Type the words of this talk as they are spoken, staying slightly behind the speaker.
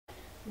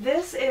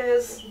This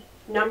is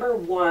number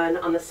 1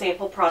 on the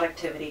sample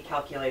productivity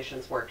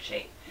calculations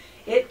worksheet.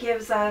 It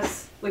gives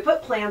us, we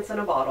put plants in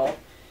a bottle,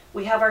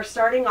 we have our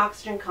starting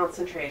oxygen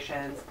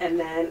concentrations, and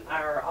then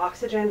our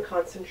oxygen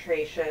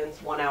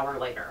concentrations 1 hour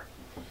later.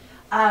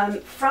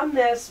 From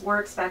this, we're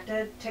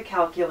expected to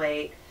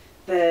calculate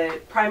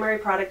the primary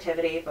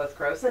productivity, both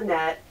gross and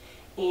net,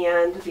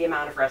 and the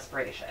amount of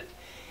respiration.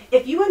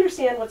 If you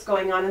understand what's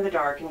going on in the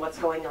dark and what's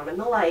going on in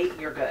the light,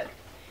 you're good.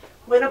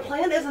 When a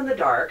plant is in the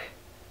dark,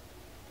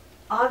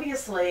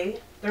 obviously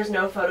there's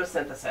no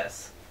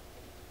photosynthesis,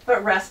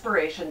 but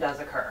respiration does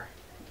occur.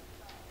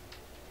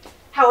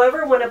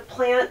 However, when a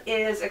plant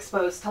is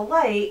exposed to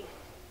light,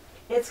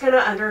 it's going to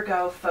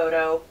undergo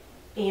photo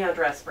and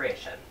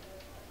respiration.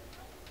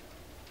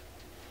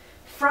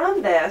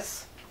 From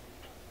this,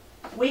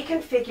 we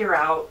can figure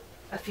out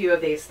a few of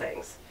these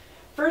things.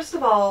 First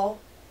of all,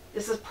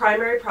 this is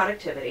primary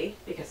productivity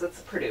because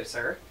it's a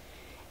producer,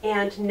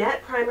 and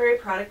net primary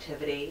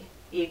productivity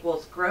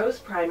equals gross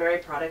primary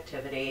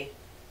productivity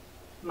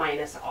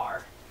minus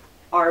R,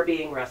 R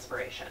being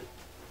respiration.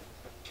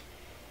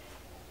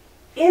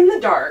 In the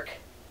dark,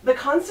 the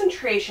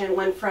concentration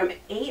went from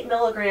 8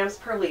 milligrams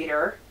per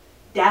liter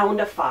down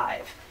to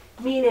 5,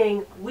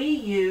 meaning we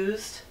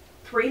used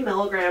 3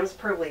 milligrams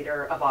per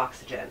liter of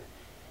oxygen.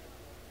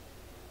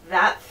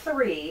 That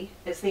 3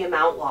 is the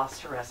amount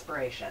lost to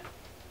respiration.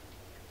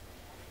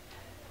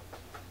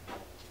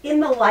 In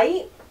the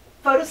light,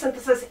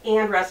 photosynthesis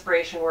and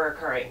respiration were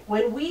occurring.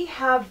 When we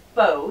have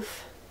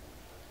both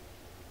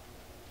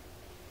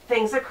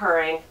things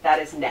occurring, that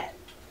is net.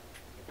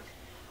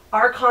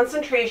 Our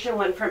concentration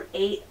went from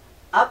 8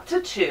 up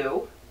to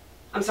 10,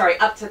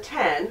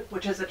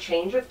 which is a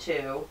change of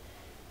 2,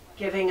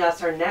 giving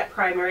us our net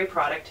primary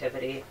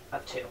productivity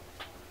of 2.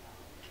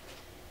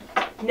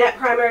 Net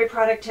primary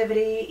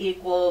productivity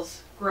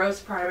equals gross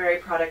primary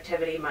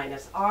productivity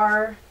minus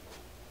R.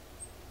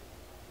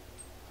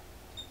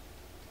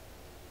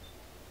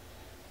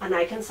 And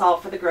I can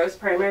solve for the gross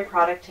primary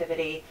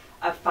productivity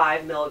of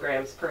 5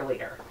 milligrams per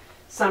liter.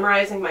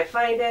 Summarizing my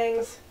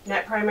findings,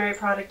 net primary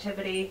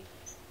productivity,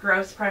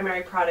 gross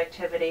primary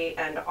productivity,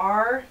 and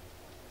R.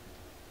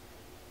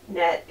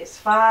 Net is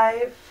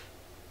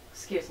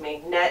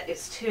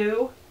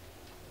 2,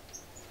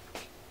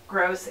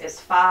 gross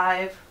is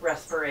 5,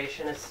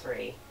 respiration is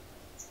 3.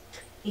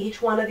 Each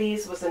one of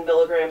these was in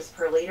milligrams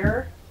per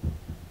liter.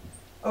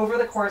 Over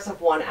the course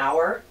of 1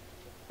 hour,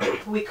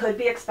 we could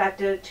be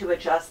expected to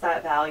adjust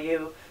that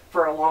value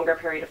for a longer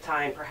period of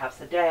time, perhaps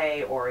a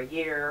day or a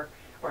year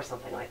or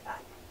something like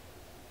that.